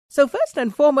So first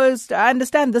and foremost, I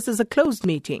understand this is a closed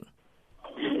meeting.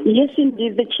 Yes,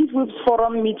 indeed. The Chief Whips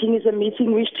Forum meeting is a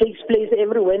meeting which takes place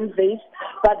every Wednesday,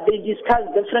 but they discuss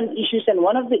different issues, and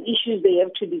one of the issues they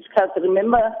have to discuss,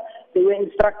 remember, they were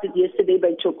instructed yesterday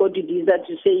by Thoko Didiza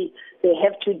to say they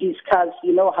have to discuss,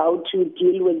 how to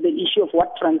deal with the issue of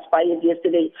what transpired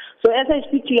yesterday. So as I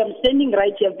speak to you, I'm standing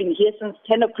right here. I've been here since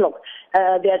 10 o'clock.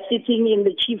 They are sitting in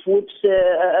the Chief Whips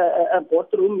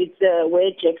boardroom. It's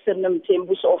where Jackson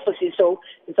Mthembu's office is. So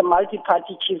it's a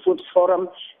multi-party Chief Whips Forum.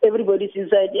 Everybody's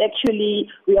inside. Actually,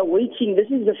 we are waiting.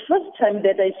 This is the first time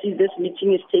that I see this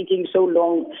meeting is taking so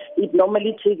long. It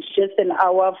normally takes just an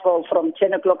hour from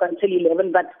 10 o'clock until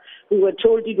 11, but we were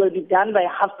told it will be done by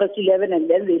 11:30, and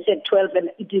then they said 12, and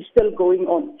it is still going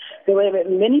on. There were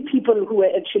many people who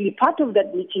were actually part of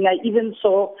that meeting. I even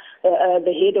saw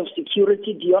the head of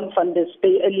security, Dion van der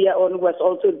Spey, earlier on was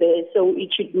also there. So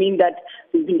it should mean that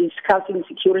we've been discussing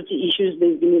security issues.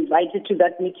 They've been invited to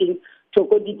that meeting.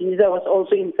 Thoko Didiza was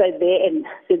also inside there, and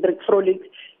Cedric Frolik,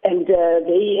 and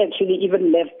they actually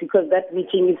even left because that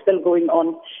meeting is still going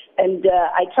on. And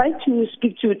I tried to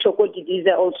speak to Thoko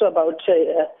Didiza also about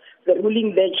the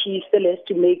ruling that she still has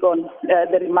to make on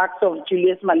the remarks of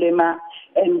Julius Malema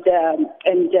and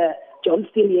John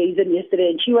Steenhuisen yesterday.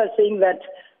 And she was saying that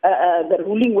the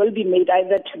ruling will be made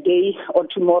either today or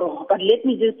tomorrow. But let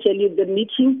me just tell you, the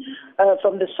meeting,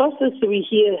 from the sources we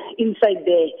hear inside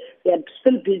there, they are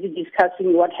still busy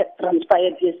discussing what had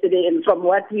transpired yesterday. And from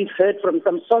what we've heard from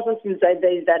some sources inside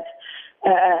there is that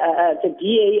the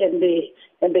DA and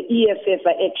the EFF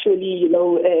are actually,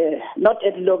 not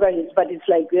at loggerheads, but it's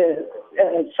like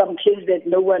some case that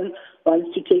no one wants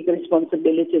to take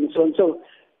responsibility and so on. So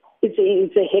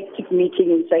it's a hectic meeting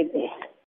inside there.